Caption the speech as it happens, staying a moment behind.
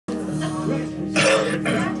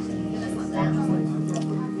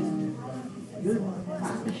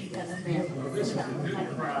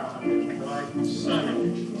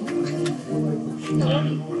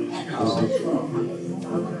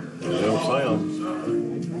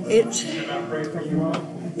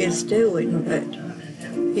It's doing, but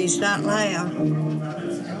he's not loud.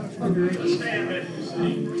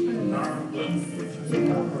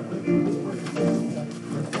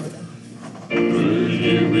 Will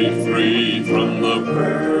you be free from the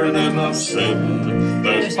burden of sin?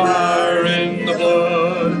 There's fire in the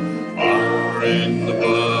blood, fire in the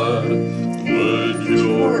blood. Would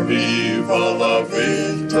your evil of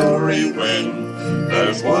victory win?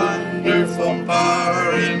 There's wonderful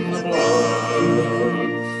power in the blood.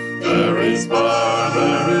 There is power,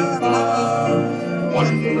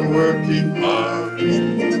 wonder-working power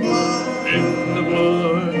in the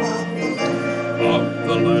blood, of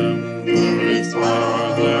the Lamb. There is power,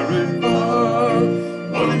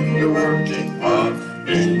 wonder-working power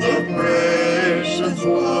in the precious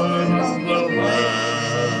blood of the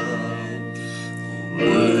Lamb.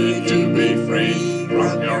 Would you be free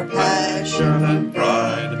from your passion and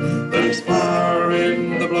pride? There's power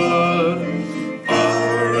in the blood,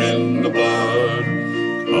 power in the blood.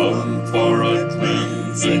 Come for a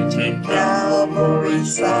cleansing to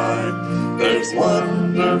Calvary's side. There's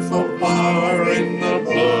wonderful power in the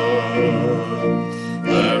blood.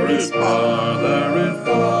 There is power,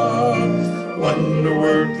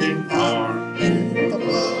 wonder-working power in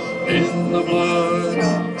the blood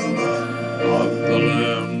of the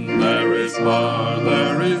Lamb. There is power,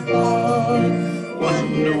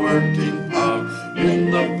 wonder-working power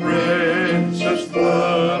in the precious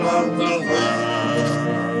blood of the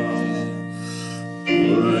Lamb.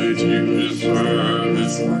 Would you deserve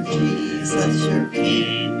this for Jesus your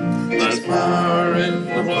King? There's power in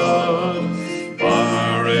the blood,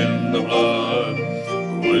 fire in the blood.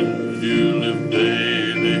 Would you live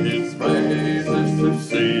daily his praises to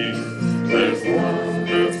sing? There's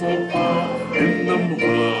wonderful power in the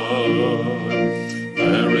blood.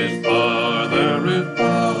 There is power,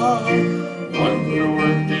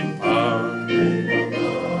 wonder-working power in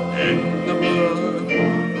the blood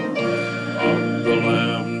of the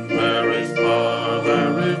Lamb. There is power,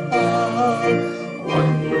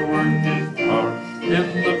 wonder-working power in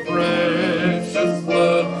the precious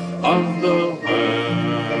blood of the Lamb.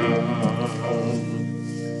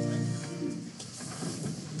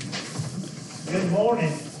 Good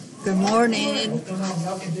morning. Good morning. Come on,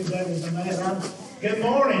 y'all can do better than that. Good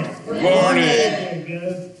morning. Good morning. Very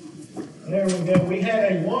good. There we go. We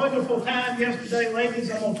had a wonderful time yesterday,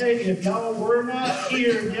 ladies. I'm going to tell you, if y'all were not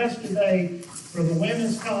here yesterday for the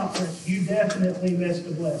women's conference, you definitely missed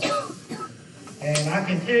a blessing. And I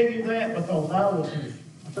can tell you that because I was here.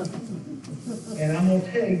 And I'm going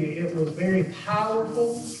to tell you, it was very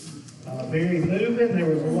powerful, very moving. There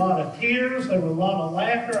was a lot of tears. There was a lot of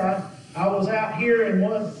laughter. I was out here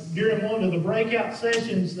during one of the breakout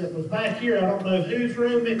sessions that was back here. I don't know whose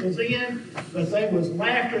room it was in, but there was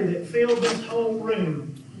laughter that filled this whole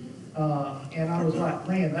room. And I was like,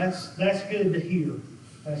 man, that's good to hear.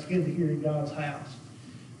 That's good to hear in God's house.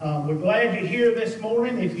 We're glad you're here this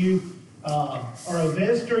morning. If you are a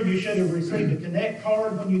visitor, you should have received a Connect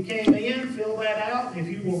card when you came in. Fill that out. If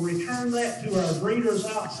you will return that to our greeters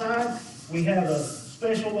outside, we have a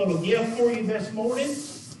special little gift for you this morning.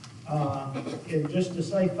 And just to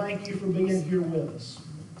say thank you for being here with us.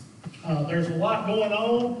 There's a lot going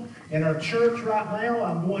on in our church right now.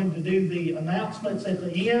 I'm going to do the announcements at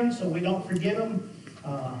the end so we don't forget them.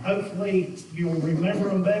 Hopefully you'll remember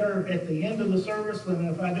them better at the end of the service than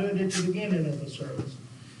if I do it at the beginning of the service.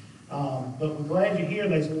 But we're glad you're here.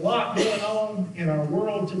 There's a lot going on in our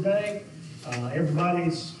world today.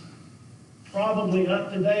 Everybody's probably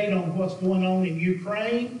up to date on what's going on in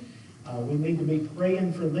Ukraine. We need to be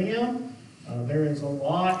praying for them. There is a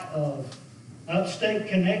lot of upstate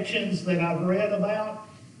connections that I've read about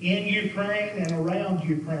in Ukraine and around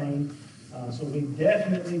Ukraine. So we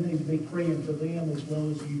definitely need to be praying for them as well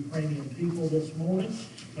as the Ukrainian people this morning.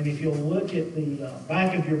 And if you'll look at the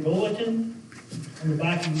back of your bulletin, on the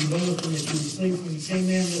back of your bulletin that you received when you came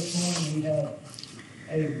in this morning, we have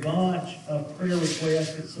a bunch of prayer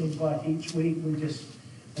requests. It seems like each week we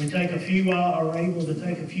take a few, are able to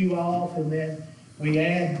take a few off, and then we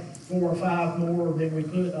add 4 or 5 more than we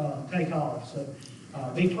could take off. So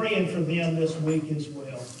be praying for them this week as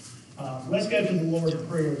well. Let's go to the Lord in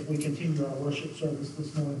prayer as we continue our worship service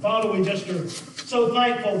this morning. Father, we just are so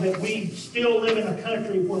thankful that we still live in a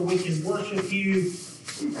country where we can worship you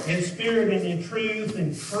in spirit and in truth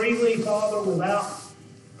and freely, Father, without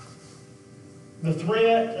the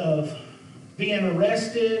threat of being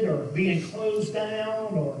arrested or being closed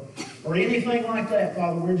down or anything like that,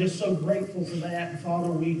 Father. We're just so grateful for that. And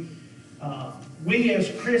Father, we We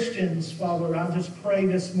as Christians, Father, I just pray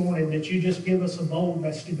this morning that you just give us a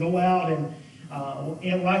boldness to go out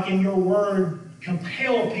and like in your word,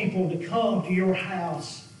 compel people to come to your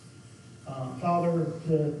house, Father,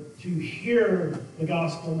 to hear the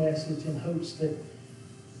gospel message in hopes that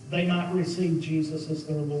they might receive Jesus as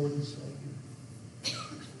their Lord and Savior.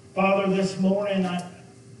 Father, this morning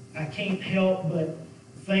I can't help but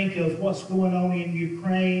think of what's going on in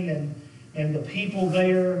Ukraine and the people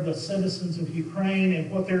there, the citizens of Ukraine, and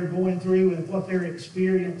what they're going through and what they're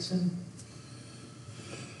experiencing.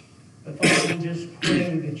 But Father, we just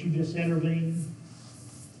pray that you just intervene,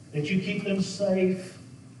 that you keep them safe,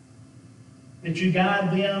 that you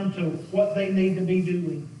guide them to what they need to be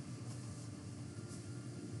doing.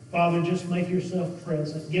 Father, just make yourself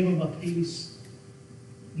present. Give them a peace,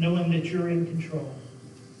 knowing that you're in control.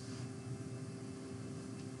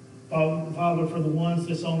 Father, for the ones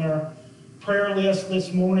that's on our prayer list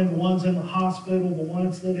this morning, the ones in the hospital, the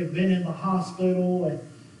ones that have been in the hospital, and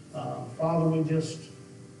Father, we just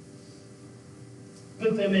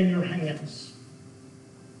put them in your hands.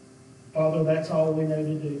 Father, that's all we know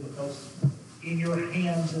to do, because in your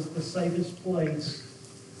hands is the safest place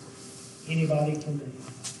anybody can be.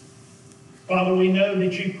 Father, we know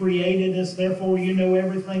that you created us, therefore you know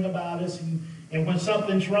everything about us, and when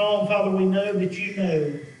something's wrong, Father, we know that you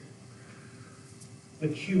know the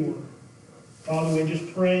cure. Father, we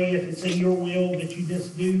just pray, if it's in your will, that you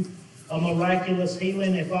just do a miraculous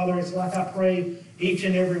healing. And Father, it's like I pray each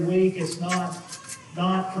and every week. It's not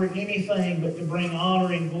for anything but to bring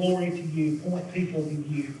honor and glory to you, point people to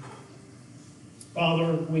you.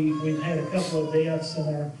 Father, we've had a couple of deaths in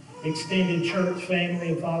our extended church family.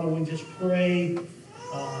 And Father, we just pray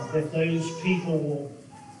that those people will,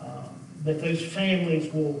 that those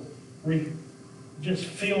families will just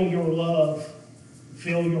feel your love,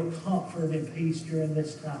 feel your comfort and peace during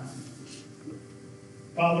this time.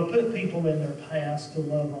 Father, put people in their past to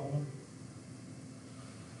love on them,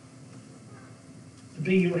 to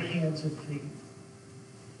be your hands and feet.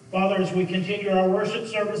 Father, as we continue our worship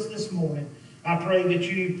service this morning, I pray that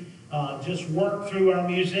you just work through our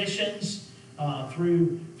musicians,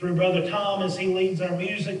 through Brother Tom as he leads our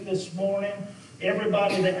music this morning.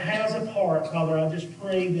 Everybody that has a part, Father, I just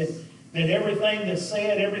pray that everything that's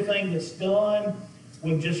said, everything that's done,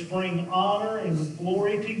 will just bring honor and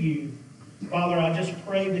glory to you. Father, I just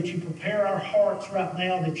pray that you prepare our hearts right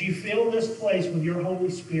now, that you fill this place with your Holy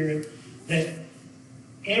Spirit, that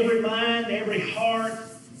every mind, every heart,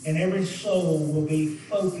 and every soul will be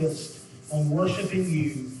focused on worshiping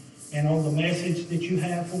you and on the message that you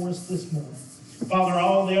have for us this morning. Father,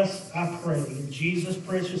 all this I pray in Jesus'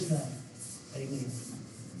 precious name. Amen.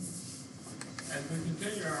 As we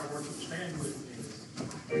continue our worship, stand with me.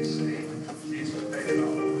 We sing, Jesus paid it all.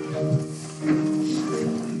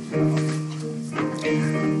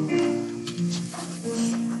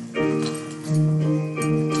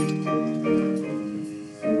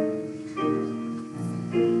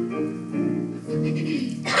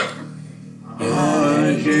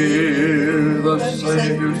 I hear the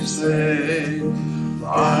Savior say,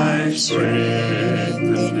 thy strength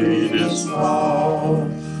indeed is small.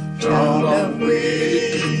 Child of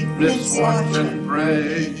weakness, watch and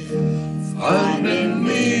pray. Find in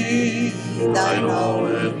me thine all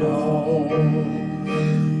in all.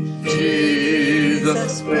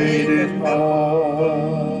 Jesus paid it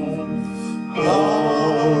all.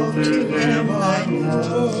 All to him I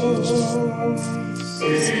owe.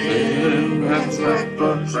 Sin hath left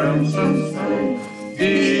a crimson stain.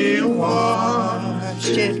 He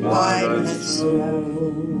washed it white as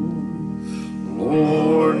snow.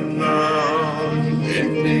 Lord, now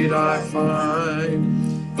indeed I find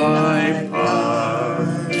thy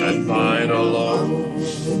power and thine alone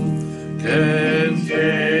can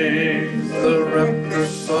take the raptured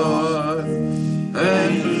son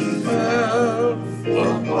and melt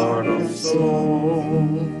the heart of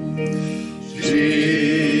soul.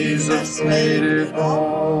 Jesus made it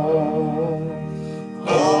all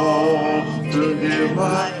to him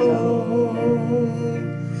I owe.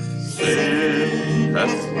 Sin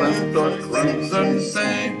hath left a crimson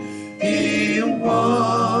stain, he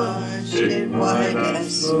washed it white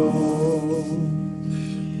as snow.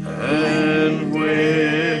 And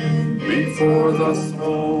when before the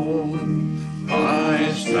throne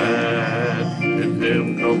I stand in him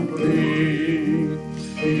complete,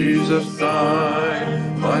 Jesus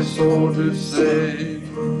died my soul to save,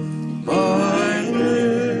 my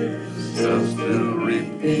lips shall still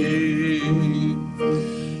repeat.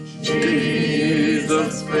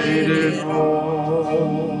 Jesus paid it all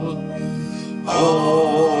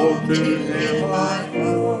to him I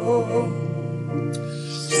owe.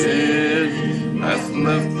 Sin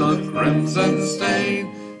crimson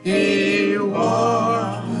stain. He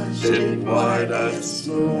washed it white as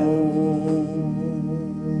snow.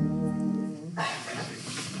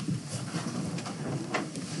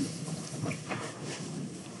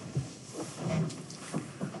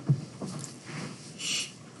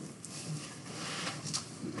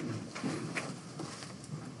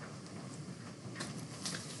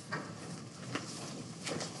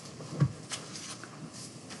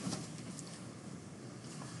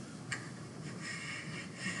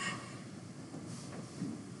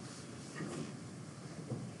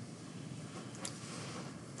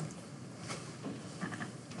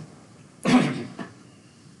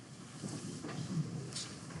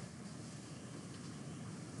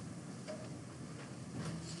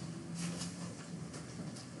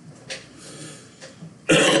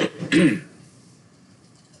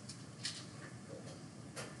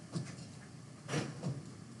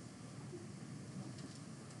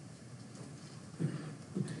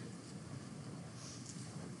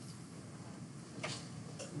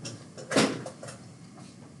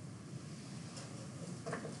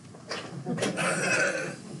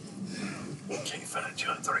 Can't find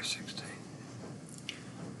John 3:16.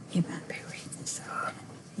 He might be reading something.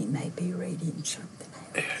 He may be reading something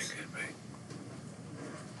else. Yeah, it could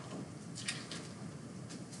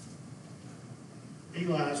be.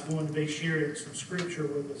 Eli's going to be sharing some scripture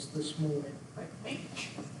with us this morning. I'm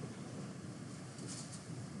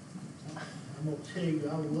going to tell you,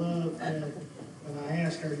 I love when I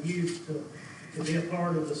ask our youth to be a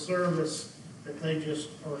part of the service, that they just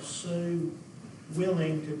are so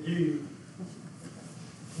willing to do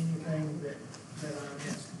anything that I'm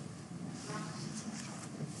asking.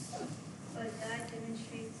 But God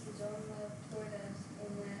demonstrates His own love toward us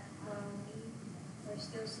in that while we were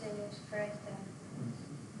still sinners, Christ died.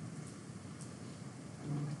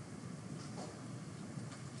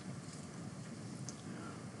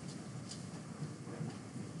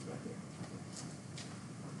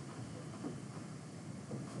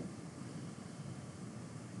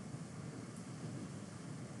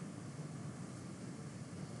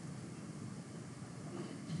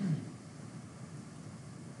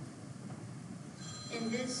 And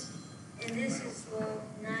this is love,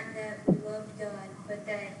 not that we loved God, but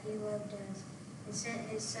that He loved us and sent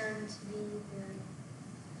His Son to be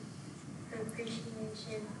the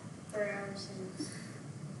propitiation for our sins.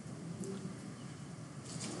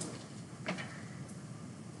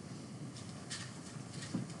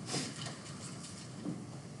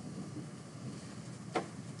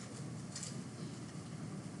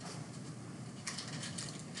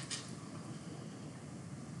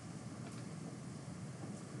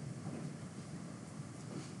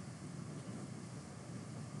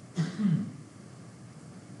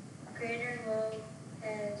 Greater love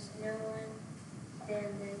has no one than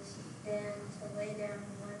this, than to lay down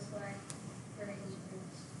one's life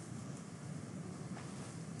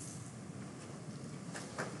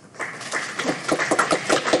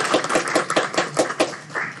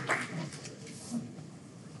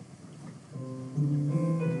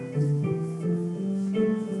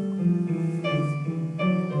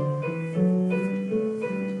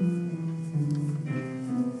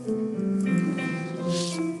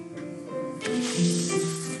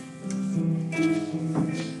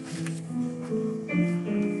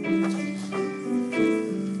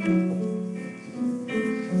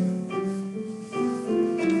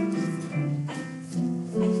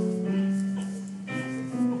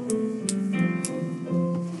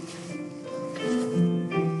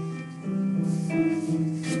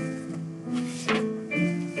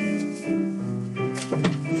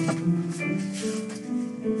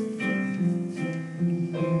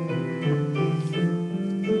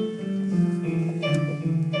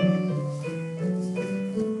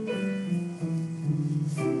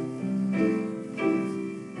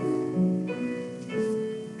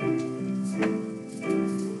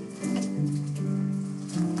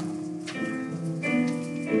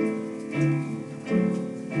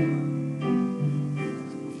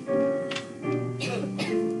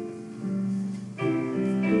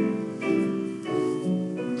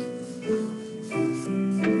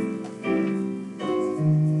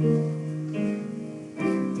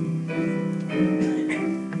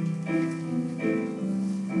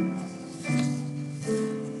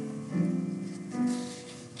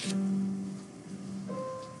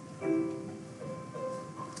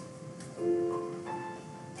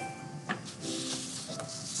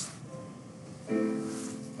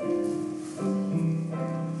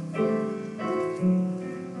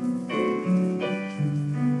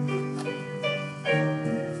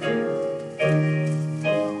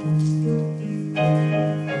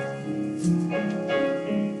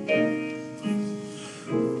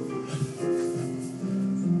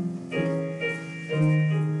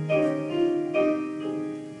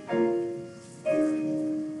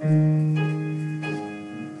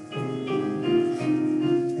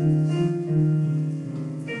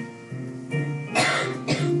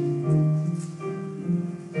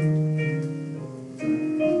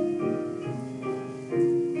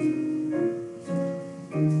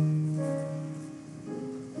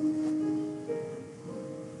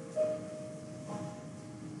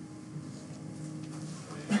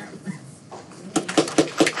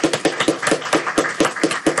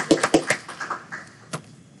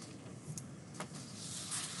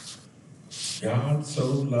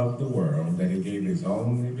his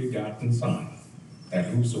only begotten Son, that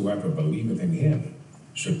whosoever believeth in him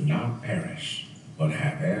should not perish, but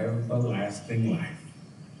have everlasting life.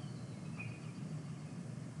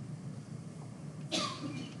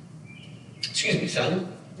 Excuse me,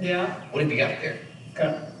 son. Yeah, What have you got there?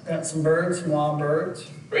 got some birds, some wild birds.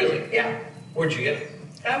 Really? Yeah, Where'd you get them?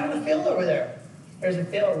 out in the field over there. There's a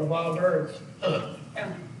field with wild birds. Huh.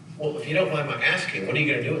 Yeah. Well, if you don't mind my asking, what are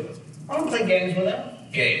you going to do with them? I want to play games with them.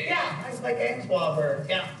 Game. Yeah, I play games with wild birds.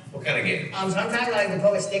 Yeah. What kind of game? Sometimes I like to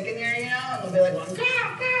poke a stick in there, you know, and they'll be like going,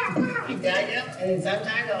 "Caw, caw, caw," like that, you know. And then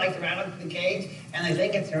sometimes I like to run up to the cage, and they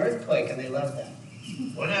think it's an earthquake, and they love that.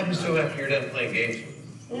 What happens to them after you're done playing games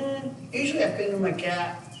with them? Usually I feed them my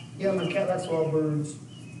cat. Yeah, my cat likes wild birds.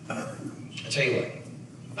 I tell you what,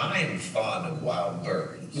 I am fond of wild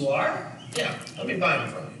birds. You are? Yeah, let me buy them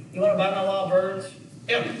from you. You want to buy my wild birds?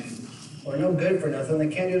 Yeah. Well, they're no good for nothing. They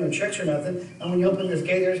can't do no tricks or nothing. And when you open this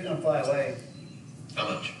gate, they're just going to fly away. How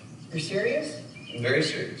much? You're serious? I'm very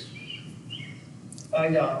serious.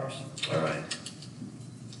 $5. All right.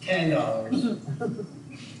 $10.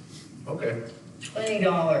 Okay.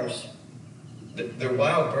 $20. They're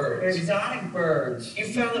wild They're birds. exotic birds. You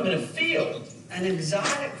found them in a field. An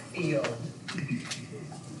exotic field.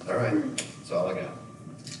 All right. That's all I got.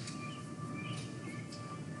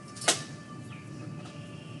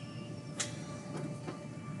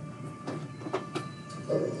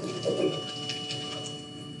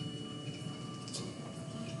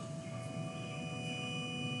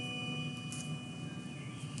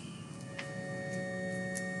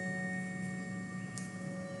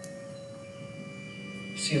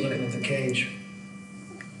 See you looking at the cage.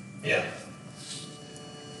 Yeah.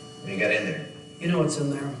 What you got in there? You know what's in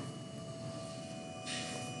there.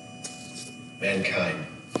 Mankind.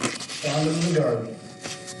 Found them in the garden.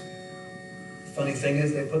 Funny thing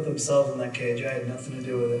is, they put themselves in that cage. I had nothing to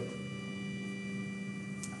do with it.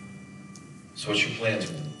 So what's your plans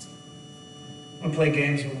with them? I'm gonna play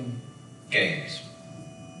games with them. Games.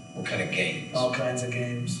 What kind of games? All kinds of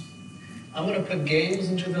games. I'm gonna put games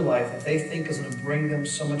into their life that they think is gonna bring them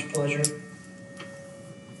so much pleasure.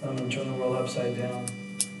 I'm gonna turn the world upside down.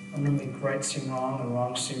 I'm gonna make right seem wrong and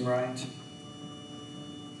wrong seem right.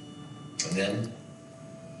 And then?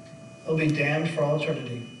 They'll be damned for all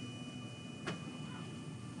eternity.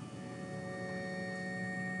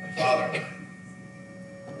 My father and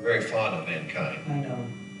I are very fond of mankind. I know.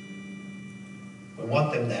 We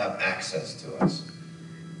want them to have access to us.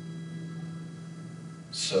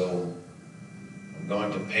 So, I'm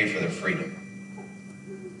going to pay for their freedom.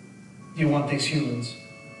 You want these humans.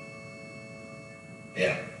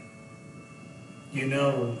 Yeah. You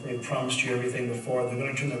know they've promised you everything before. They're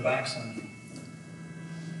gonna turn their backs on you.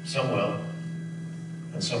 Some will,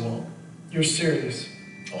 and some won't. You're serious.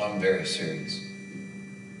 Oh, I'm very serious.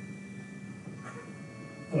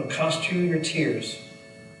 It'll cost you your tears,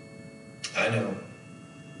 I know.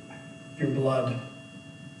 your blood.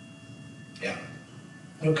 Yeah,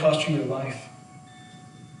 It'll cost you your life.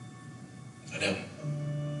 I know.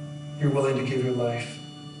 You're willing to give your life.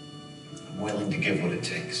 I'm willing to give what it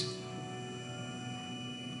takes.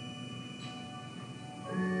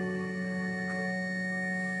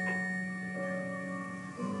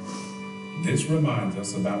 This reminds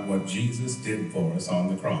us about what Jesus did for us on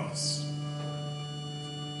the cross.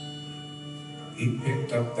 He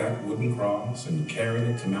picked up that wooden cross and carried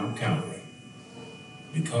it to Mount Calvary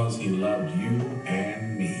because he loved you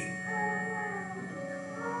and me.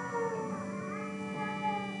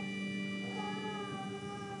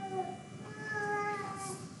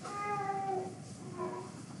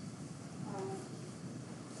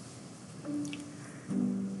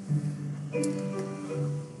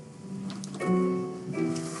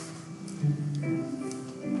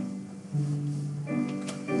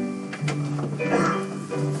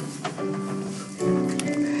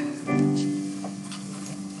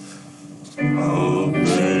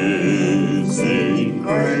 Amazing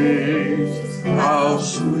grace, how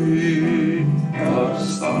sweet the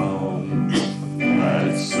sound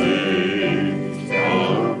that saved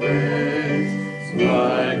a wretch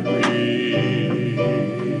like me.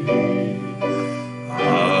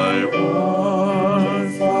 I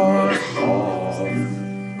once was lost,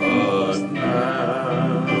 but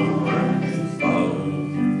now am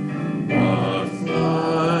found. Was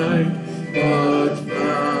blind, but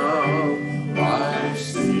now I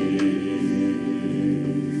see.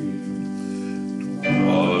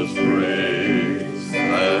 'Twas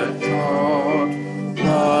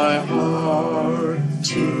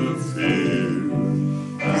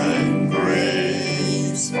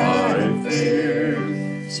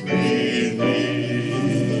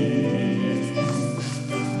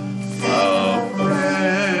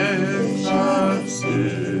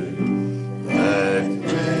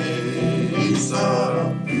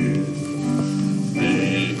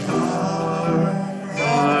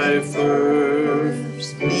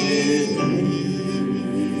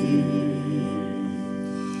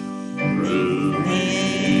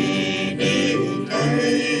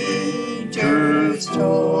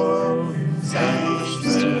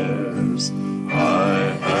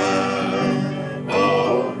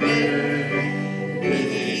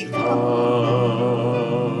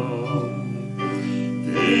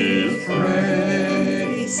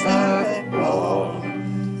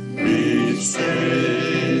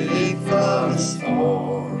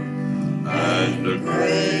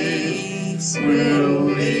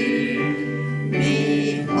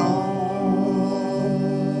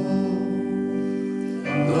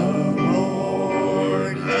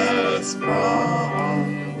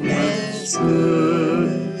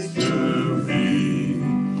good to me.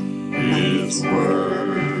 His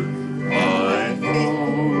word my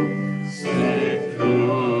homesick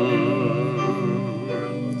good.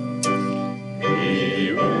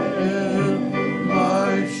 Even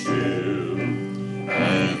my shield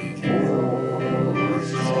and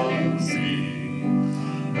portion sea,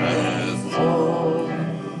 as long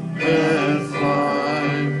as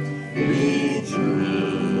life be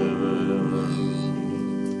driven.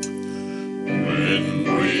 When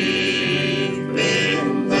we've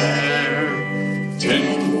been there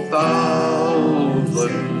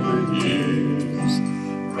 10,000 years,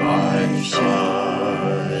 Christ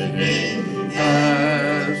shining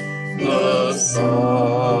as the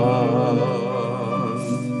sun,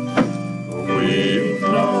 we've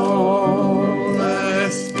no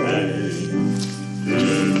less day to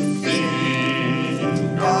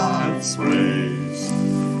sing God's praise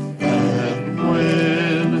than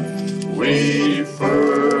when we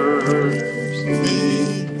first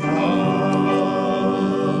begun.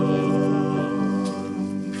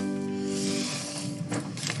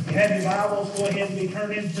 If you have your Bibles, go ahead and be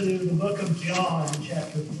turned into the book of John,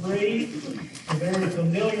 chapter 3. A very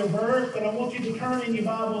familiar verse, but I want you to turn in your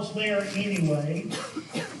Bibles there anyway.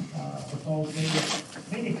 Because there's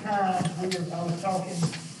many times I was talking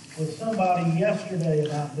with somebody yesterday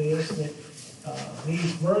about this, that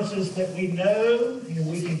these verses that we know and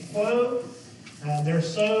we can quote, they're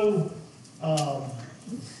so,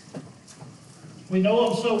 we know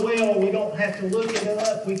them so well, we don't have to look it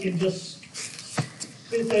up, we can just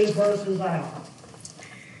spit those verses out.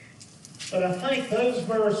 But I think those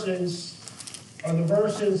verses are the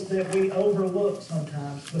verses that we overlook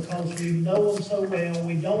sometimes because we know them so well,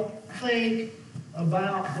 we don't think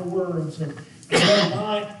about the words. And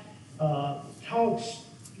Mike talks,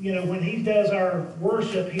 when he does our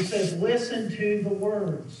worship, he says, listen to the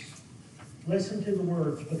words. Listen to the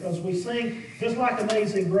words, because we sing, just like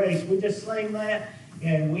Amazing Grace, we just sing that,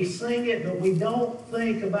 and we sing it, but we don't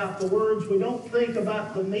think about the words, we don't think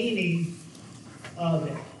about the meaning of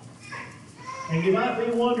it. And you might be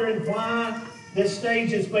wondering why this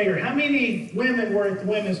stage is bare. How many women were at the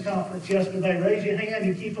women's conference yesterday? Raise your hand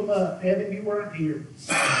and keep them up. Evan, you weren't here.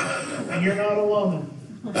 And you're not a woman.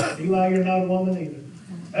 Eli, you're not a woman either.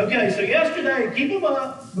 Okay, so yesterday, keep them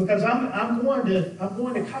up, because I'm going to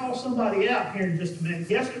call somebody out here in just a minute.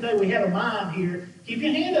 Yesterday we had a mime here. Keep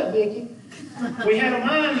your hand up, Vicki. We had a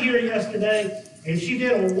mime here yesterday, and she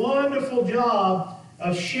did a wonderful job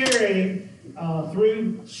of sharing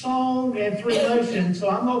through song and through motion. So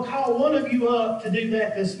I'm going to call one of you up to do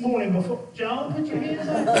that this morning. Before John, put your hands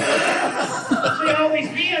up. See, all these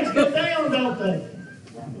hands go down, don't they?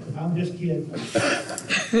 I'm just kidding.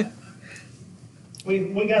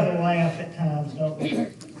 We got to laugh at times, don't we?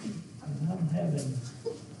 I'm having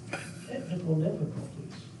technical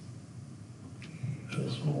difficulties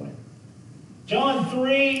this morning. John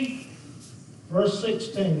 3, verse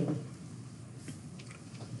 16.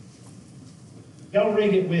 Y'all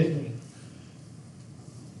read it with me.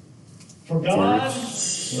 For God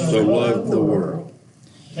so loved the world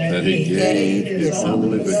that he gave his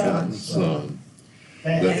only begotten Son,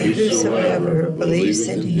 that whosoever believes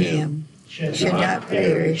in him should not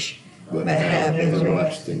perish, but have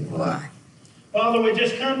everlasting life. Father, we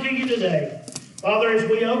just come to you today. Father, as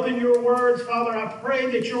we open your words, Father, I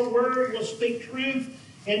pray that your word will speak truth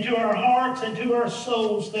into our hearts and to our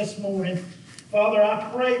souls this morning. Father, I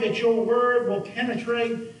pray that your word will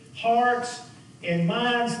penetrate hearts and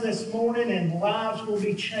minds this morning, and lives will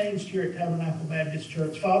be changed here at Tabernacle Baptist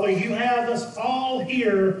Church. Father, you have us all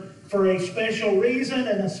here for a special reason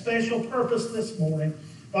and a special purpose this morning.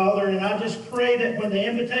 Father, and I just pray that when the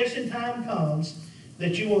invitation time comes,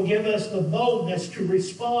 that you will give us the boldness to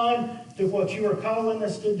respond to what you are calling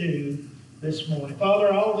us to do this morning.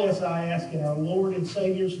 Father, all this I ask in our Lord and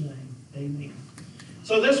Savior's name. Amen.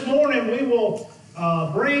 So this morning we will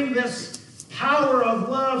bring this Power of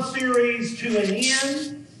Love series to an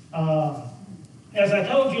end. As I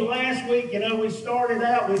told you last week, we started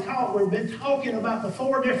out, we've been talking about the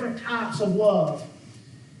 4 different types of love.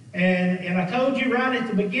 And I told you right at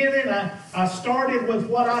the beginning, I started with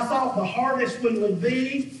what I thought the hardest one would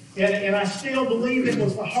be, and I still believe it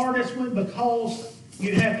was the hardest one because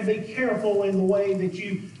you have to be careful in the way that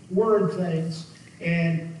you word things.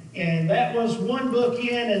 And that was one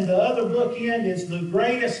bookend, and the other bookend is the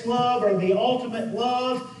greatest love or the ultimate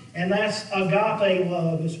love, and that's agape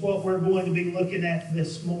love is what we're going to be looking at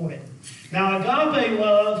this morning. Now, agape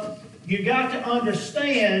love, you got to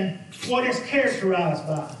understand what it's characterized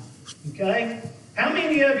by, okay? How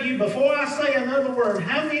many of you, before I say another word,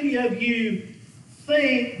 how many of you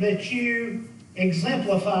think that you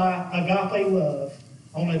exemplify agape love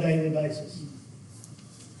on a daily basis?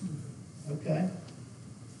 Okay?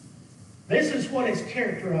 This is what it's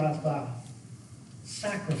characterized by: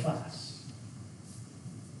 sacrifice.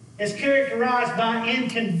 It's characterized by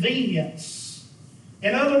inconvenience.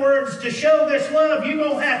 In other words, to show this love, you're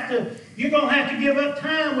going to have to give up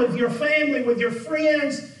time with your family, with your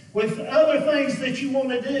friends, with other things that you want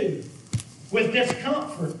to do, with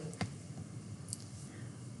discomfort.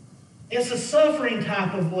 It's a suffering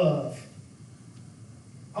type of love,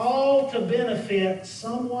 all to benefit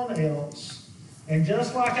someone else. And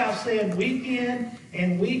just like I've said, week in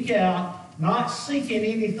and week out, not seeking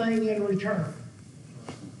anything in return.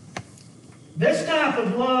 This type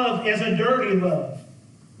of love is a dirty love.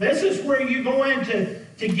 This is where you're going to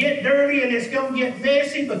get dirty, and it's going to get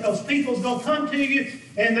messy, because people's going to come to you,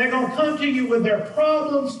 and they're going to come to you with their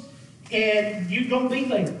problems, and you're going to be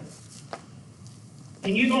there.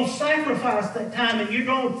 And you're going to sacrifice that time, and you're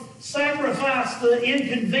going to sacrifice the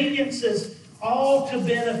inconveniences, all to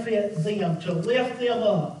benefit them, to lift them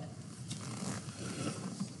up.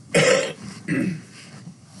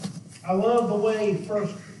 I love the way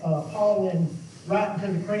Paul, in writing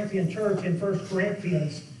to the Corinthian church in 1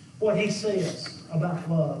 Corinthians, what he says about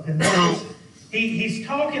love. And he's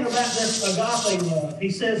talking about this agape love.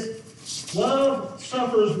 He says, love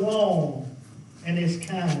suffers long and is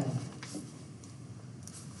kind.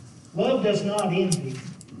 Love does not envy.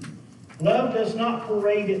 Love does not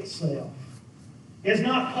parade itself, is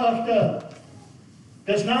not puffed up,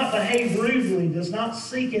 does not behave rudely, does not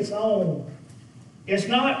seek its own, is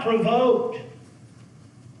not provoked.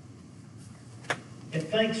 It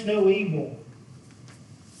thinks no evil.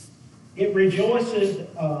 It rejoices,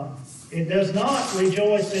 it does not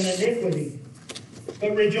rejoice in iniquity,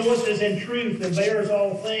 but rejoices in truth, and bears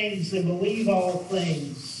all things, and believes all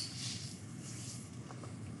things,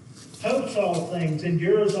 hopes all things,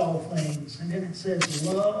 endures all things. And then it says,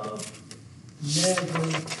 love never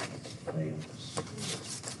fails.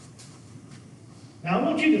 Now I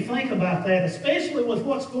want you to think about that, especially with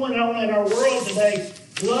what's going on in our world today.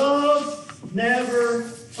 Love never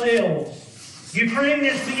fails. Ukraine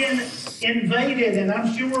is being invaded, and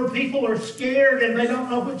I'm sure people are scared and they don't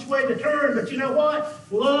know which way to turn. But you know what?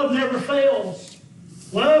 Love never fails.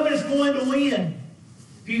 Love is going to win.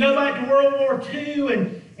 If you go back to World War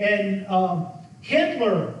II and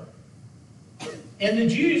Hitler and the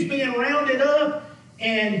Jews being rounded up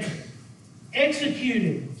and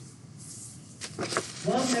executed,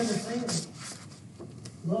 love never fails.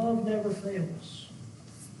 Love never fails.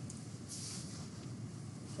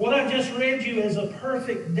 What I just read you is a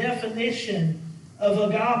perfect definition of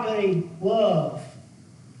agape love.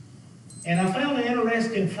 And I found an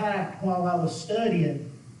interesting fact while I was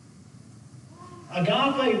studying.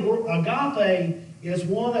 Agape is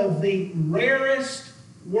one of the rarest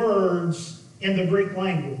words in the Greek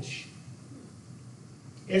language.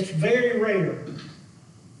 It's very rare.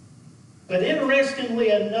 But interestingly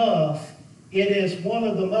enough, it is one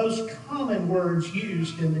of the most common words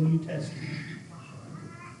used in the New Testament.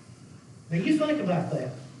 Now you think about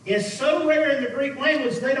that. It's so rare in the Greek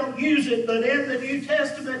language they don't use it, but in the New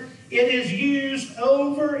Testament it is used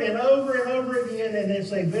over and over and over again, and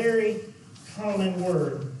it's a very common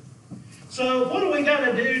word. So what do we got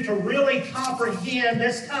to do to really comprehend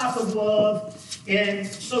this type of love, and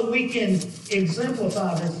so we can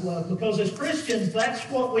exemplify this love? Because as Christians, that's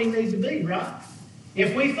what we need to be, right?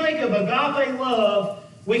 If we think of agape love,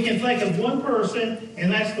 we can think of one person, and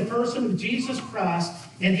that's the person of Jesus Christ,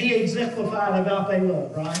 and he exemplified agape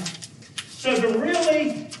love, right? So to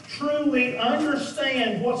really, truly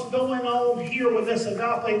understand what's going on here with this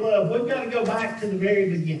agape love, we've got to go back to the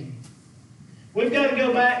very beginning. We've got to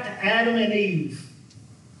go back to Adam and Eve.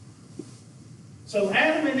 So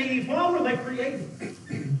Adam and Eve, why were they created?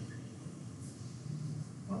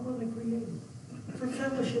 Why were they created? For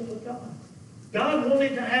fellowship with God. God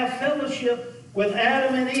wanted to have fellowship with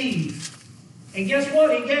Adam and Eve. And guess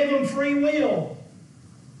what? He gave them free will.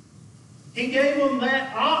 He gave them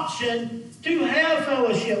that option to have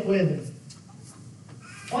fellowship with Him.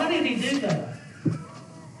 Why did He do that?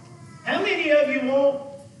 How many of you want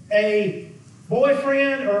a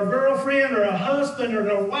boyfriend or a girlfriend or a husband or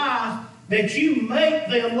a wife that you make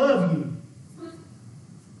them love you?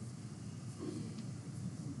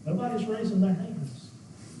 Nobody's raising their hands.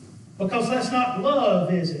 Because that's not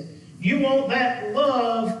love, is it? You want that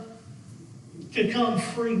love to come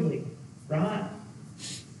freely, right?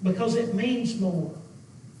 Because it means more.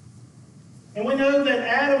 And we know that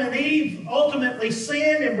Adam and Eve ultimately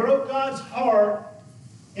sinned and broke God's heart,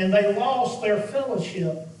 and they lost their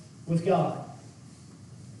fellowship with God.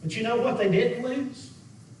 But you know what they didn't lose?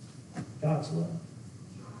 God's love.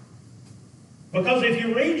 Because if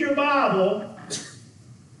you read your Bible,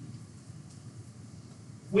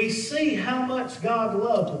 we see how much God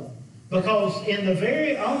loved them. Because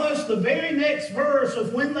in almost the very next verse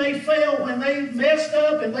of when they fell, when they messed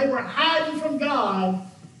up and they were hiding from God,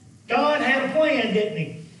 God had a plan, didn't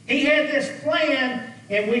He? He had this plan,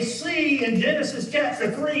 and we see in Genesis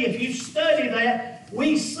chapter 3, if you study that,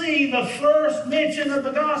 we see the first mention of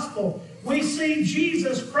the gospel. We see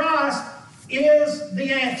Jesus Christ is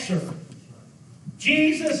the answer.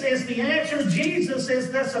 Jesus is the answer. Jesus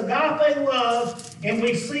is this agape love, and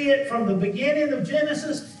we see it from the beginning of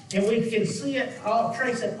Genesis, and we can see it,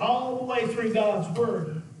 trace it all the way through God's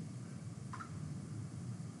Word.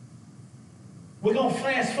 We're going to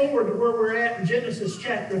fast forward to where we're at in Genesis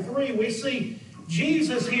chapter 3. We see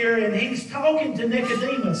Jesus here, and He's talking to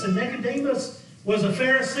Nicodemus, and Nicodemus was a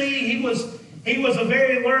Pharisee. He was a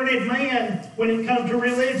very learned man when it comes to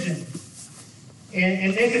religion.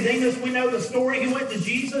 And Nicodemus, we know the story. He went to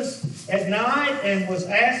Jesus at night and was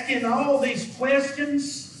asking all these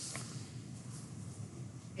questions.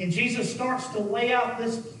 And Jesus starts to lay out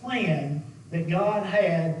this plan that God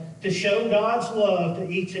had to show God's love to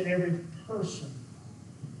each and every person.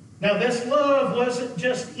 Now, this love wasn't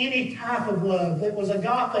just any type of love. It was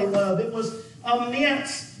agape love. It was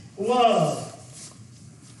immense love.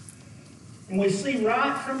 And we see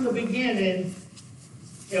right from the beginning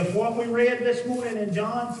of what we read this morning in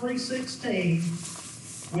John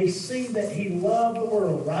 3:16, we see that He loved the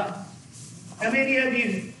world, right? How many of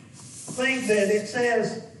you think that it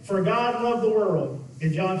says, for God loved the world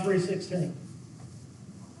in John 3:16?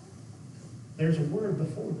 There's a word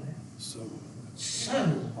before that. So.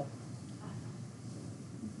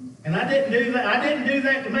 And I didn't do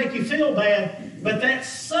that to make you feel bad, but that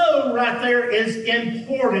so right there is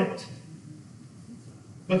important.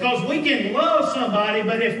 Because we can love somebody,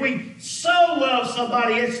 but if we so love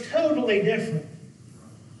somebody, it's totally different.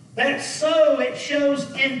 That so, it shows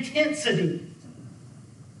intensity.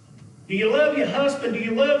 Do you love your husband? Do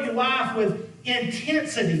you love your wife with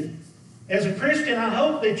intensity? As a Christian, I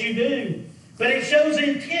hope that you do. But it shows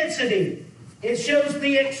intensity. It shows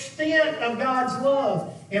the extent of God's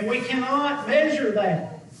love. And we cannot measure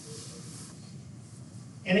that.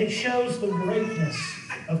 And it shows the greatness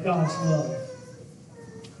of God's love.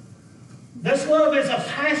 This love is a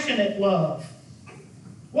passionate love.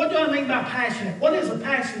 What do I mean by passionate? What is a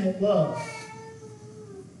passionate love?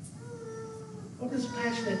 What is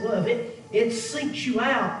passionate love? It seeks you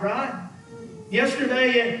out, right?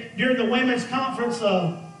 Yesterday, during the women's conference,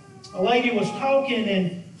 a lady was talking,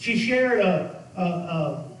 and she shared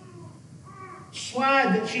a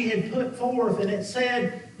slide that she had put forth, and it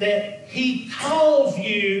said that He calls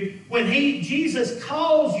you, Jesus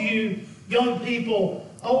calls you, young people,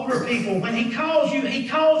 older people, when He calls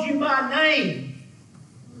you by name.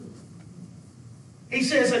 He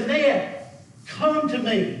says, Annette, come to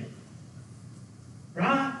me.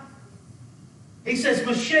 Right? He says,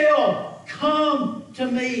 Michelle, come to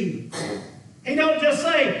me. He don't just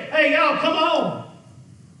say, hey, y'all, come on.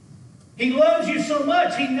 He loves you so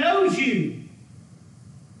much, He knows you.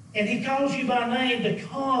 And He calls you by name to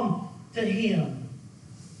come to Him.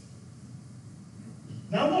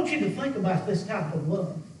 Now, I want you to think about this type of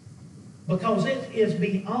love, because it is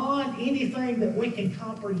beyond anything that we can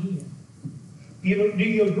comprehend. Do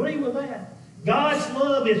you agree with that? God's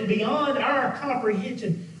love is beyond our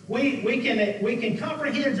comprehension. We can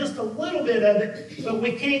comprehend just a little bit of it, but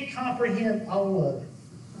we can't comprehend all of it.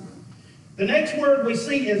 The next word we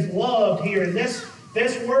see is loved here. And this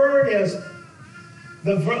word is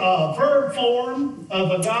the verb form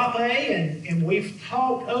of agape. And we've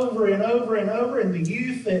talked over and over and over in the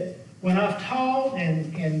youth that when I've taught,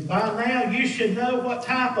 and by now you should know what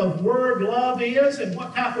type of word love is and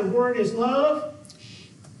what type of word is love.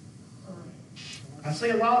 I see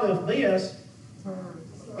a lot of this,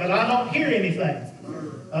 but I don't hear anything.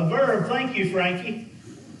 A verb. Thank you, Frankie.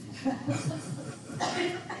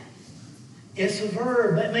 It's a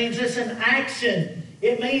verb. That means it's an action.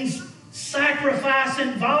 It means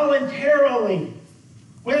sacrificing voluntarily.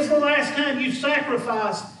 When's the last time you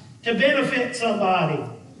sacrificed to benefit somebody?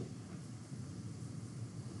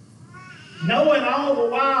 Knowing all the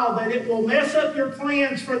while that it will mess up your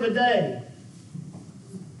plans for the day.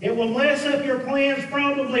 It will mess up your plans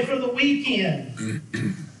probably for the weekend.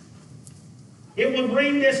 It will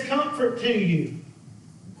bring discomfort to you.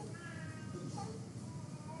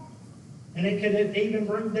 And it could even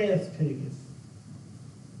bring death to you.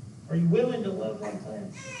 Are you willing to love like that?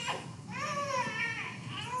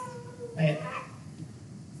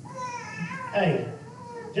 Hey,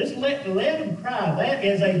 Just let them cry. That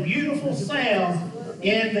is a beautiful sound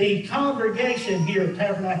in the congregation here at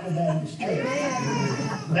Tabernacle Baptist Church.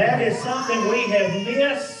 That is something we have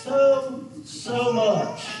missed so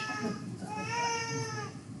much.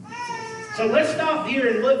 So let's stop here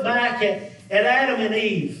and look back at Adam and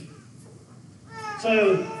Eve.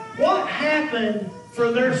 So what happened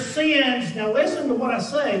for their sins? Now listen to what I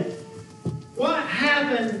say. What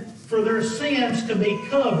happened for their sins to be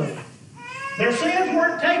covered? Their sins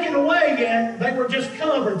weren't taken away yet. They were just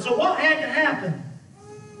covered. So what had to happen?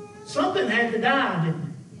 Something had to die, didn't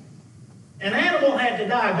it? An animal had to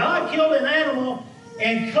die. God killed an animal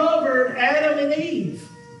and covered Adam and Eve.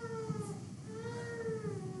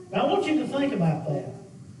 Now I want you to think about that.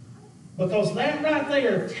 Because that right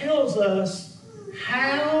there tells us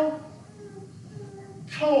how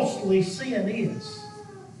costly sin is.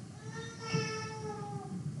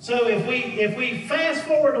 So if we fast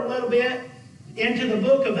forward a little bit into the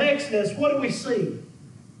book of Exodus, what do we see?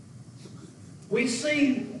 We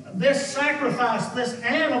see this sacrifice, this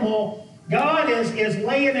animal, God is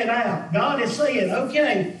laying it out. God is saying,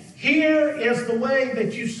 okay, here is the way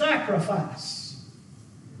that you sacrifice.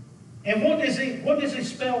 And what does he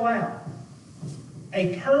spell out?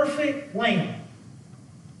 A perfect lamb,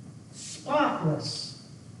 spotless,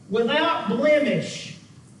 without blemish.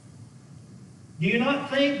 Do you not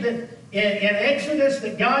think that in Exodus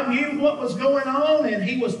that God knew what was going on and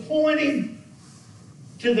he was pointing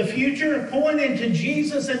to the future, pointing to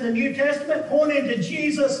Jesus in the New Testament, pointing to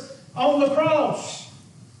Jesus on the cross?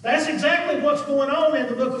 That's exactly what's going on in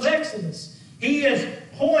the book of Exodus. He is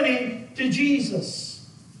pointing to Jesus.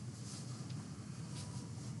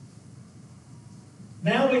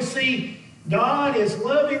 Now we see God is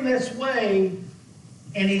loving this way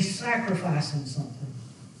and he's sacrificing something.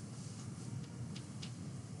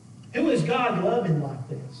 Who is God loving like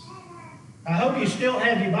this? I hope you still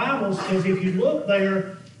have your Bibles, because if you look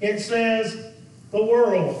there, it says the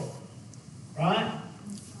world. Right?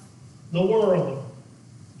 The world.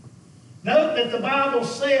 Note that the Bible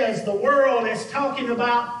says the world is talking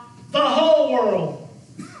about the whole world.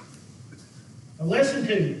 Now listen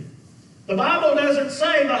to me. The Bible doesn't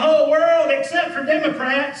say the whole world except for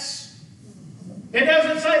Democrats. It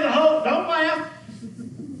doesn't say the whole, don't laugh.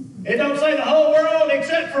 It don't say the whole world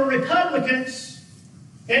except for Republicans.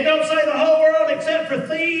 It don't say the whole world except for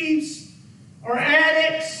thieves or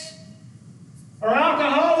addicts or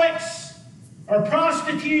alcoholics or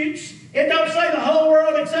prostitutes. It don't say the whole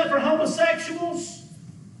world except for homosexuals.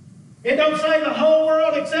 It don't say the whole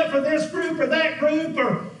world except for this group or that group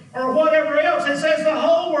or whatever else. It says the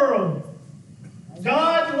whole world.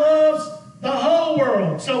 God loves the whole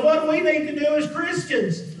world. So what we need to do as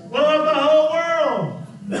Christians? Love the whole world.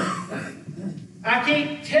 I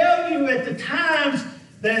can't tell you at the times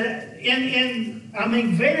that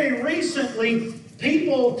very recently,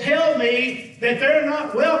 people tell me that they're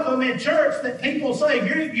not welcome in church, that people say,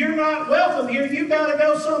 you're not welcome here, you've got to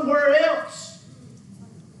go somewhere else.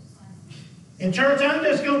 In church, I'm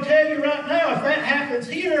just going to tell you right now, if that happens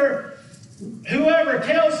here, whoever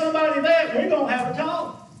tells somebody that, we're going to have a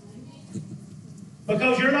talk.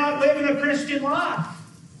 Because you're not living a Christian life.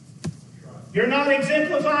 You're not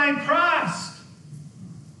exemplifying Christ.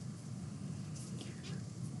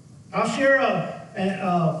 I'll share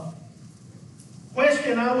a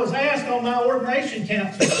question I was asked on my ordination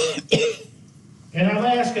council. And I've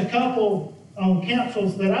asked a couple on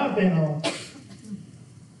councils that I've been on. It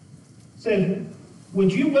says,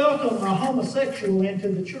 would you welcome a homosexual into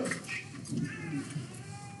the church?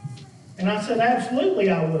 And I said, absolutely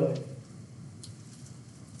I would.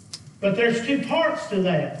 But there's two parts to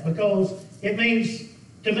that, because it means,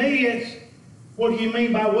 to me, it's, what do you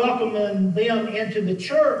mean by welcoming them into the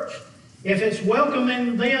church? If it's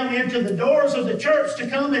welcoming them into the doors of the church to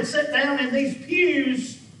come and sit down in these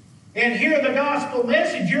pews and hear the gospel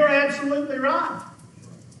message, you're absolutely right.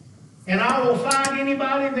 And I will find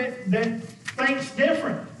anybody that thinks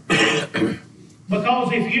different.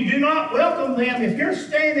 Because if you do not welcome them, if you're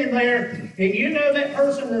standing there and you know that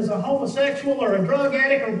person is a homosexual or a drug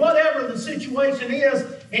addict or whatever the situation is,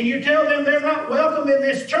 and you tell them they're not welcome in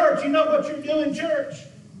this church, you know what you're doing, church?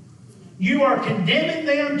 You are condemning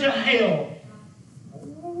them to hell.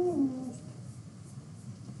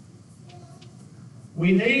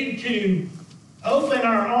 We need to open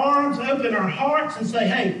our arms, open our hearts, and say,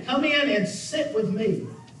 hey, come in and sit with me.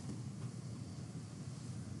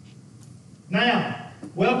 Now,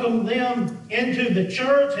 welcome them into the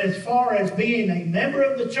church as far as being a member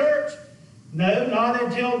of the church? No, not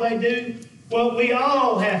until they do what we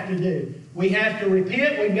all have to do. We have to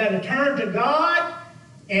repent. We've got to turn to God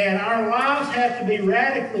And our lives have to be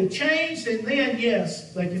radically changed, and then,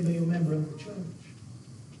 yes, they can be a member of the church.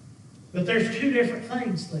 But there's two different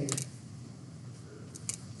things there.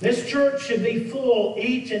 This church should be full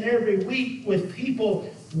each and every week with people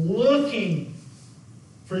looking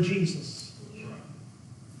for Jesus.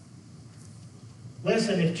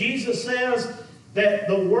 Listen, if Jesus says that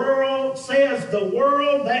the world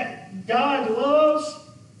that God loves,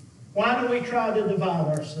 why do we try to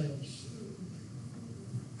divide ourselves?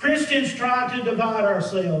 Christians try to divide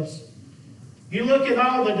ourselves. You look at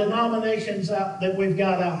all the denominations that we've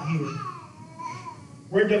got out here.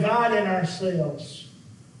 We're dividing ourselves.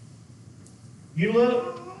 You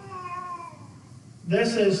look,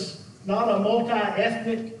 this is not a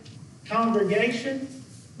multi-ethnic congregation,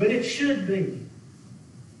 but it should be.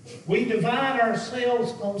 We divide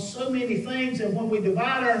ourselves on so many things, and when we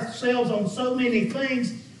divide ourselves on so many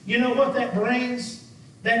things, you know what that brings?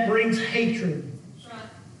 That brings hatred.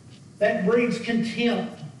 That breeds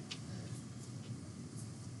contempt.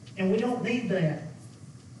 And we don't need that,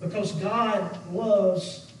 because God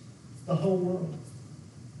loves the whole world.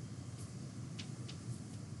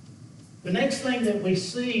 The next thing that we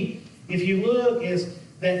see, if you look, is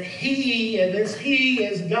that He, and this He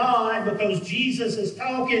is God, because Jesus is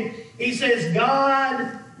talking. He says,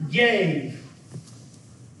 God gave.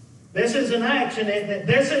 This is an action.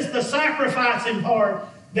 This is the sacrificing part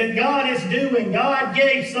that God is doing. God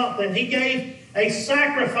gave something. He gave a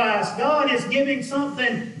sacrifice. God is giving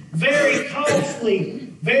something very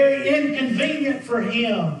costly, very inconvenient for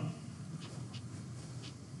Him.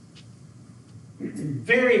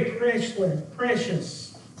 Very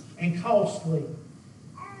precious and costly.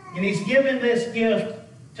 And He's given this gift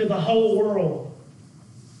to the whole world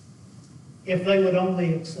if they would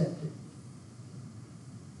only accept it.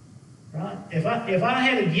 Right? If I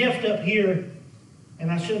had a gift up here,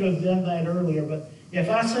 and I should have done that earlier, but if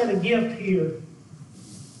I set a gift here,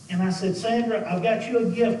 and I said, Sandra, I've got you a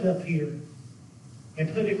gift up here,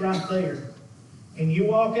 and put it right there, and you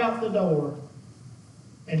walk out the door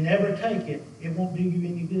and never take it, it won't do you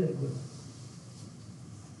any good, will it?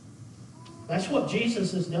 That's what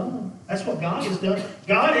Jesus has done. That's what God has done.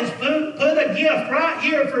 God has put a gift right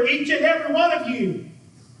here for each and every one of you.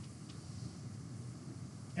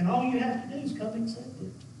 And all you have to do is come accept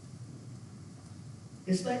it.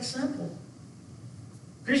 It's that simple.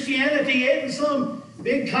 Christianity isn't some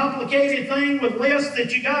big complicated thing with lists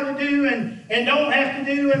that you got to do and don't have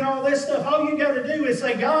to do and all this stuff. All you got to do is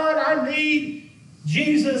say, God, I need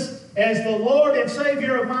Jesus as the Lord and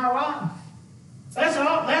Savior of my life. That's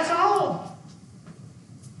all. That's all.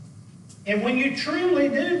 And when you truly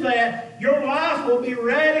do that, your life will be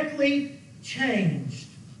radically changed.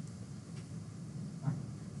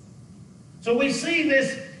 So we see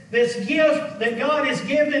this gift that God has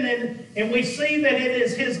given, and we see that it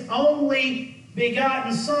is His only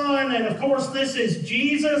begotten Son. And of course, this is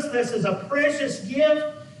Jesus. This is a precious gift.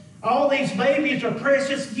 All these babies are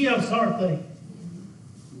precious gifts, aren't they?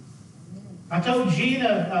 I told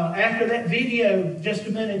Gina after that video just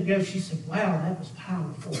a minute ago, she said, wow, that was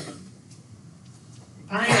powerful.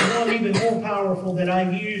 I had one even more powerful that I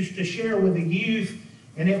used to share with the youth,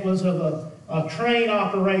 and it was of a train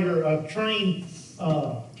operator, a train,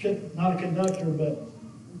 not a conductor, but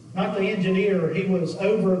not the engineer. He was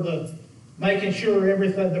over making sure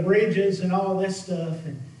everything, the bridges and all this stuff.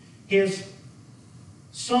 And his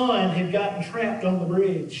son had gotten trapped on the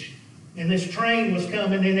bridge, and this train was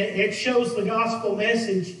coming, and it shows the gospel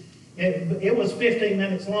message. It was 15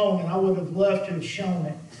 minutes long, and I would have loved to have shown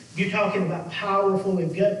it. You're talking about powerful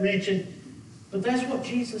and gut-wrenching. But that's what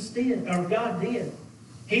Jesus did, or God did.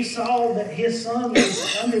 He saw that his son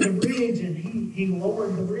was under the bridge, and he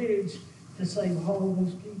lowered the bridge to save all of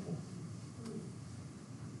those people.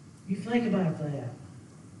 You think about that.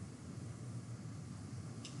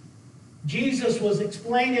 Jesus was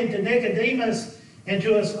explaining to Nicodemus and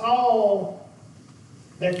to us all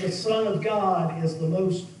that the Son of God is the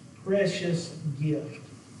most precious gift.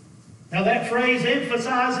 Now that phrase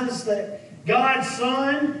emphasizes that God's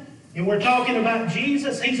Son, and we're talking about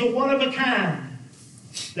Jesus, He's a one of a kind.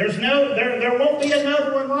 There won't be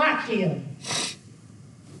another one like Him.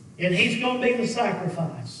 And He's going to be the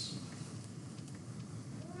sacrifice.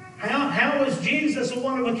 How was Jesus a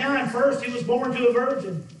one of a kind? First, He was born to a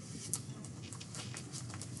virgin.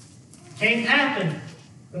 Can't happen,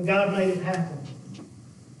 but God made it happen.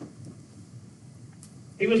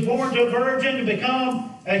 He was born to a virgin to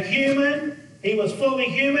become a human. He was fully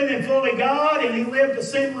human and fully God, and He lived a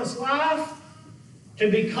sinless life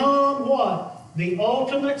to become what? The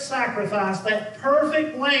ultimate sacrifice, that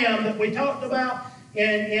perfect lamb that we talked about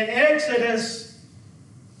in Exodus,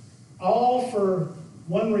 all for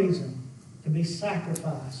one reason, to be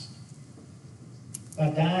sacrificed by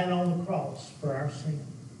dying on the cross for our sin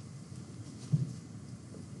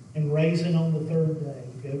and raising on the third day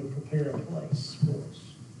to go to prepare a place for us.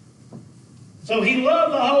 So he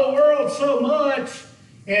loved the whole world so much,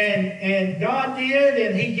 and God did,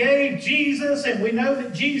 and he gave Jesus, and we know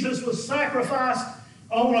that Jesus was sacrificed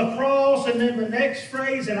on a cross. And then the next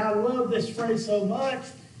phrase, and I love this phrase so much,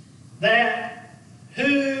 that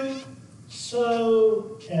whosoever.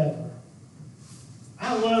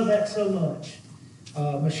 I love that so much.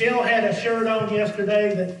 Michelle had a shirt on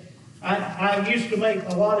yesterday that I used to make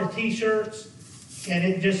a lot of t-shirts, and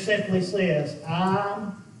it just simply says,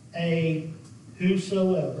 I'm a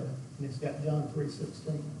whosoever. And it's got John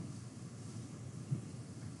 3:16.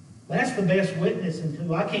 That's the best witnessing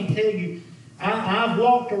tool. I can't tell you. I've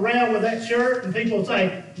walked around with that shirt, and people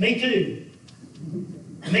say, me too.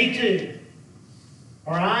 Me too.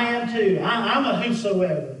 Or I am too. I'm a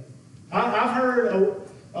whosoever. I've heard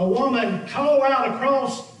a woman call out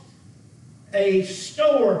across a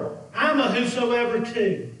store, I'm a whosoever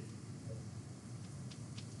too.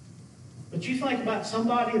 But you think about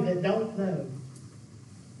somebody that don't know,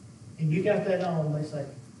 and you got that on, they say,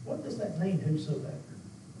 what does that mean, whosoever?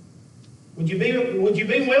 Would you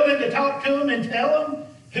be willing to talk to them and tell them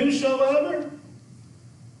whosoever?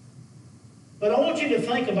 But I want you to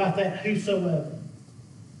think about that whosoever.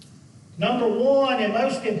 Number one, and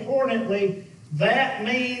most importantly, that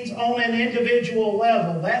means on an individual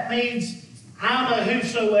level. That means I'm a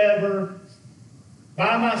whosoever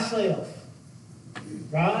by myself.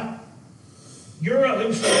 Right? You're a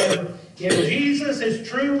whosoever. If Jesus is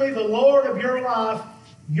truly the Lord of your life,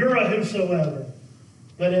 you're a whosoever.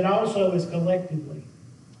 But it also is collectively.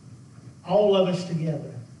 All of us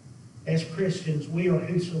together, as Christians, we are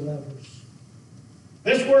whosoevers.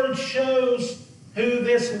 This word shows who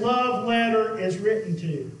this love letter is written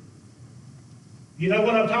to. You know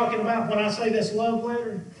what I'm talking about when I say this love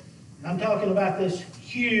letter? I'm talking about this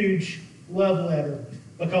huge love letter.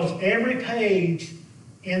 Because every page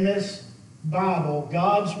in this Bible,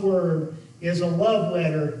 God's Word, is a love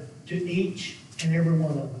letter to each and every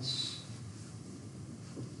one of us.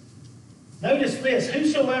 Notice this,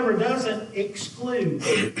 whosoever doesn't exclude,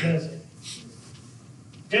 does it?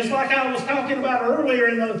 Just like I was talking about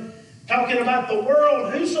earlier talking about the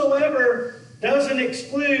world, whosoever doesn't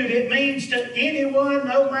exclude. It means to anyone,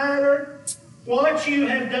 no matter what you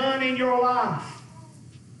have done in your life.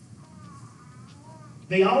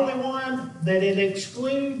 The only one that it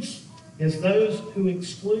excludes is those who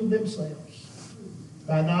exclude themselves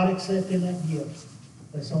by not accepting that gift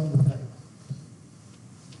that's on the table.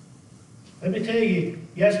 Let me tell you,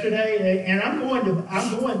 yesterday, and I'm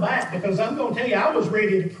going back because I'm going to tell you, I was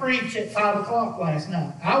ready to preach at 5 o'clock last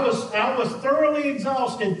night. I was thoroughly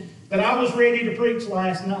exhausted, but I was ready to preach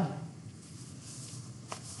last night.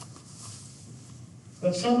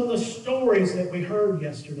 But some of the stories that we heard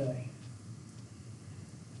yesterday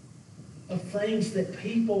of things that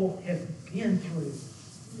people have been through,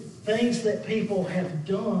 things that people have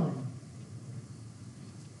done,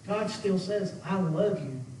 God still says, I love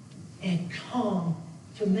you. And come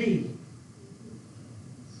to me.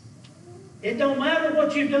 It don't matter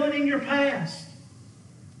what you've done in your past.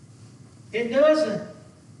 It doesn't.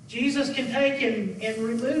 Jesus can take and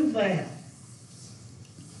remove that.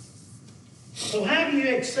 So how do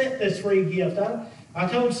you accept this free gift? I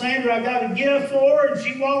told Sandra I got a gift for her, and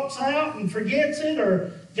she walks out and forgets it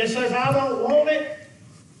or just says, I don't want it.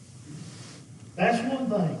 That's one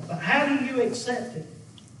thing. But how do you accept it?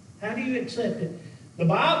 How do you accept it? The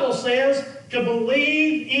Bible says to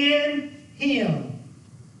believe in Him.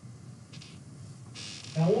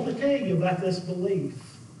 Now, I want to tell you about this belief.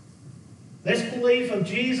 This belief of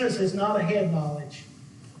Jesus is not a head knowledge.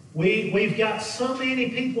 We've got so many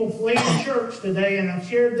people leaving church today, and I've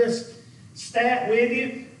shared this stat with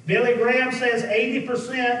you. Billy Graham says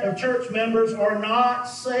 80% of church members are not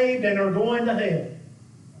saved and are going to hell.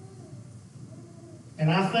 And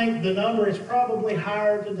I think the number is probably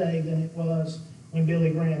higher today than it was when Billy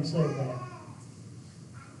Graham said that.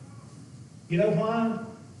 You know why?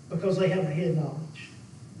 Because they have the head knowledge.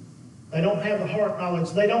 They don't have the heart knowledge.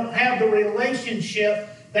 They don't have the relationship,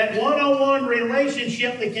 that one-on-one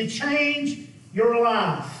relationship that can change your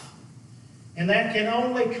life. And that can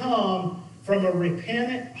only come from a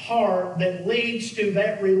repentant heart that leads to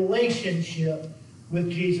that relationship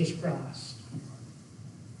with Jesus Christ.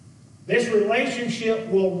 This relationship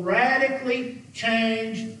will radically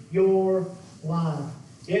change your life.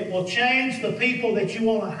 It will change the people that you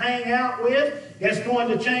want to hang out with. It's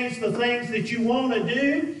going to change the things that you want to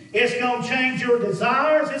do. It's going to change your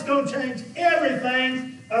desires. It's going to change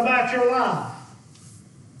everything about your life.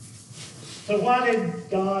 So why did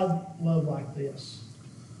God love like this?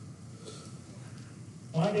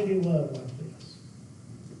 Why did he love like this?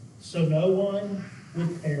 So no one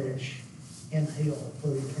would perish in hell for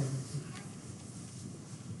eternity.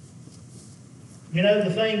 You know,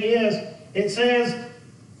 the thing is, it says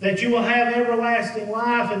that you will have everlasting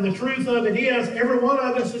life, and the truth of it is, every one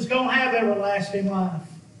of us is going to have everlasting life.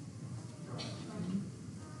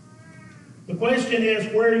 The question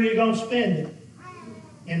is, where are you going to spend it?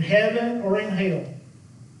 In heaven or in hell?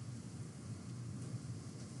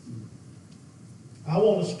 I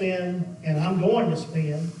want to spend, and I'm going to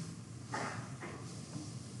spend,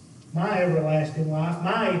 my everlasting life,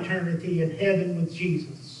 my eternity in heaven with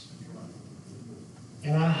Jesus.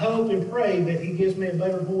 And I hope and pray that he gives me a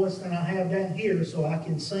better voice than I have down here so I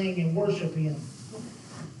can sing and worship him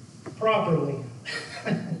properly.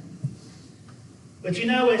 But you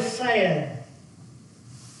know, it's sad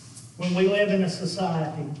when we live in a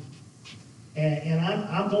society, and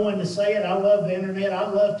I'm going to say it, I love the internet, I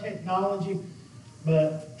love technology,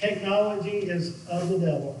 but technology is of the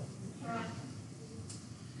devil.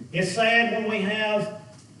 It's sad when we have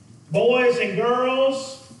boys and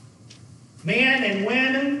girls, men and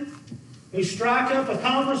women, who strike up a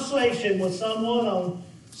conversation with someone on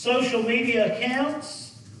social media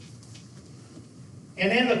accounts,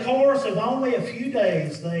 and in the course of only a few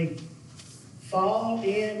days, they fall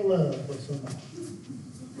in love with somebody.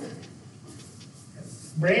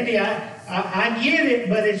 Brandy, I get it,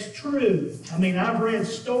 but it's true. I mean, I've read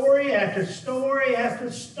story after story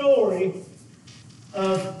after story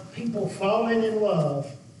of people falling in love.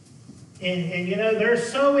 And you know, they're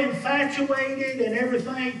so infatuated and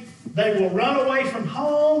everything, they will run away from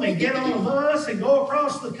home and get on a bus and go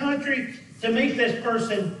across the country to meet this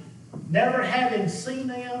person, never having seen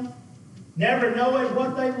them, never knowing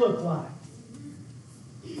what they look like.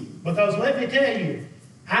 Because let me tell you,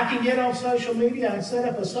 I can get on social media, I can set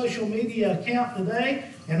up a social media account today,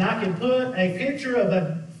 and I can put a picture of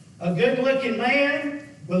a good-looking man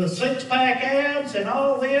with a six-pack abs and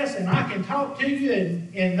all this, and I can talk to you,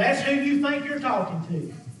 and that's who you think you're talking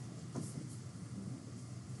to.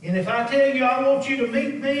 And if I tell you I want you to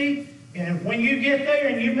meet me, and when you get there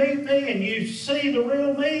and you meet me and you see the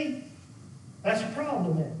real me, that's a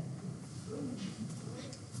problem, isn't it?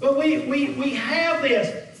 But we have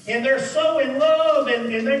this. And they're so in love, and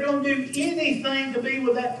they're going to do anything to be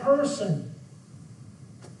with that person,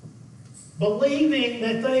 believing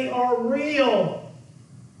that they are real.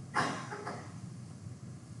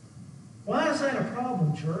 Why is that a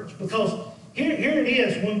problem, church? Because here it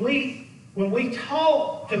is. When we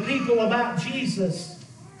talk to people about Jesus,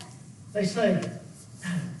 they say, "No,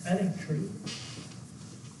 that ain't true.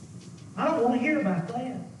 I don't want to hear about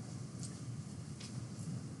that."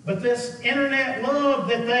 But this internet love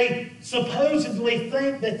that they supposedly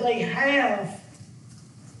think that they have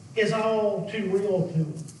is all too real to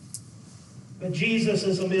them. But Jesus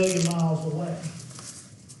is a million miles away.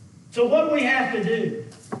 So what do we have to do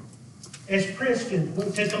as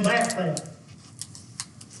Christians to combat that?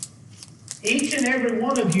 Each and every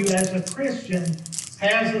one of you as a Christian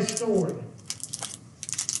has a story.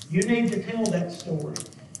 You need to tell that story.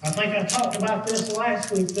 I think I talked about this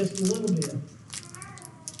last week just a little bit.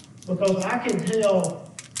 Because I can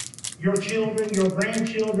tell your children, your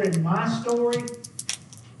grandchildren, my story,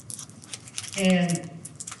 and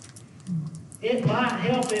it might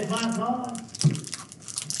help, it might not.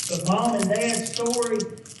 But mom and dad's story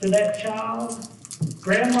to that child,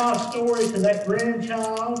 grandma's story to that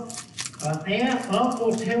grandchild, aunt,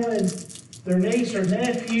 uncle telling their niece or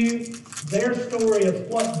nephew their story of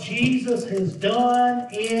what Jesus has done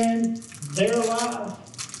in their life,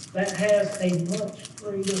 that has a much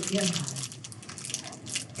greater impact.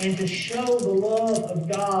 And to show the love of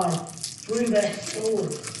God through that story.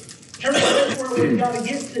 Church, that's where we've got to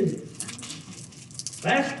get to.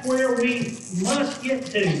 That's where we must get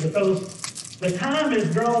to, because the time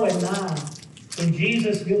is drawing nigh when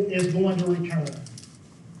Jesus is going to return.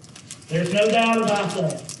 There's no doubt about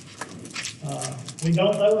that. We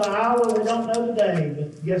don't know the hour, we don't know the day,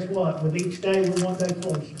 but guess what? With each day, we're one day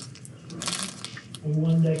closer. We're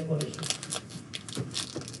one day closer.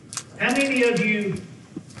 How many of you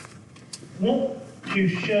want to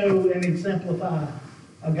show and exemplify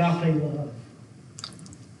agape love?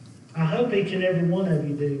 I hope each and every one of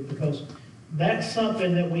you do, because that's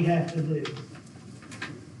something that we have to do.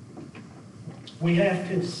 We have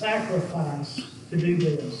to sacrifice to do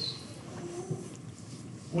this.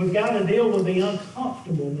 We've got to deal with the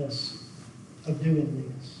uncomfortableness of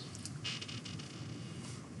doing this.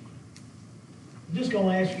 I'm just going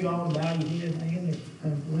to ask you all to bow your head, man.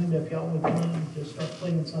 Linda, if y'all would come, just start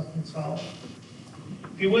playing something soft.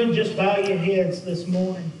 If you would, just bow your heads this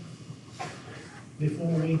morning before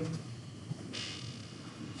we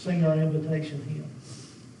sing our invitation hymn.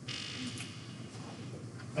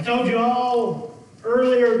 I told you all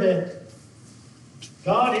earlier that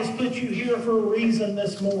God has put you here for a reason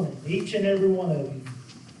this morning, each and every one of you.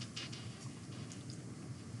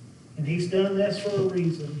 And He's done this for a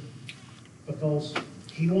reason, because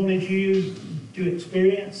He wanted you to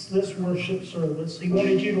experience this worship service. He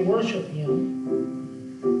wanted you to worship Him.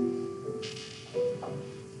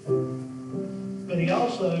 But He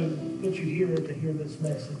also put you here to hear this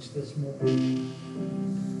message this morning.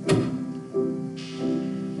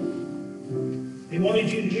 He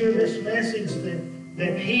wanted you to hear this message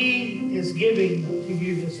that He is giving to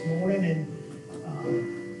you this morning,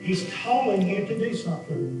 and He's calling you to do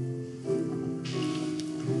something.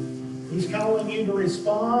 He's calling you to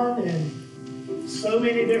respond in so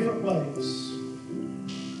many different ways.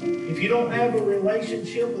 If you don't have a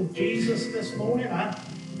relationship with Jesus this morning,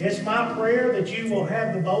 it's my prayer that you will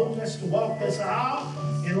have the boldness to walk this aisle.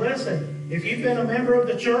 And listen, if you've been a member of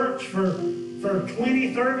the church for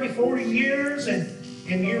 20, 30, 40 years, and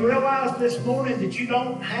you realize this morning that you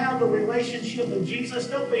don't have a relationship with Jesus,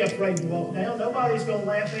 don't be afraid to walk down. Nobody's going to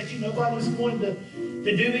laugh at you. Nobody's going to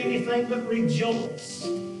do anything but rejoice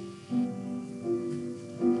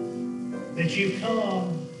that you've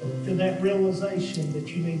come to that realization that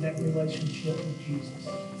you need that relationship with Jesus.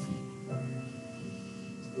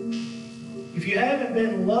 If you haven't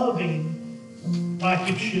been loving like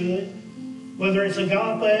you should, whether it's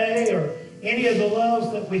agape or any of the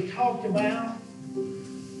loves that we talked about,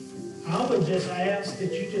 I would just ask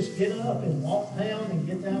that you just get up and walk down and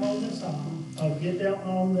get down on this aisle, get down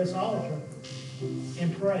on this altar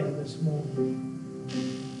and pray this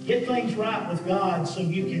morning. Get things right with God so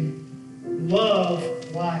you can love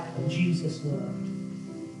like Jesus loved.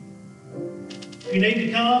 If you need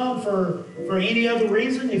to come for any other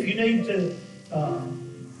reason, if you need to,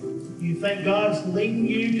 you think God's leading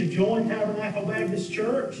you to join Tabernacle Baptist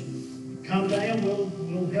Church, come down, we'll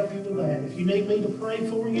help you with that. If you need me to pray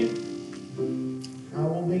for you, I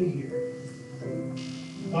will be here.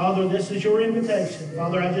 Father, this is your invitation.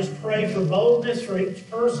 Father, I just pray for boldness for each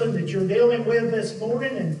person that you're dealing with this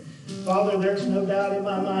morning. And Father, there's no doubt in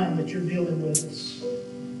my mind that you're dealing with us.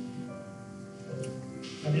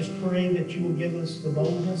 I just pray that you will give us the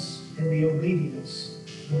boldness and the obedience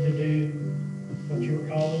to do what you're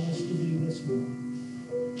calling us to do this morning.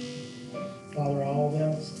 Father, all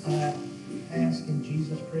else I ask in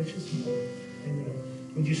Jesus' precious name. Amen.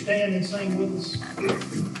 Would you stand and sing with us?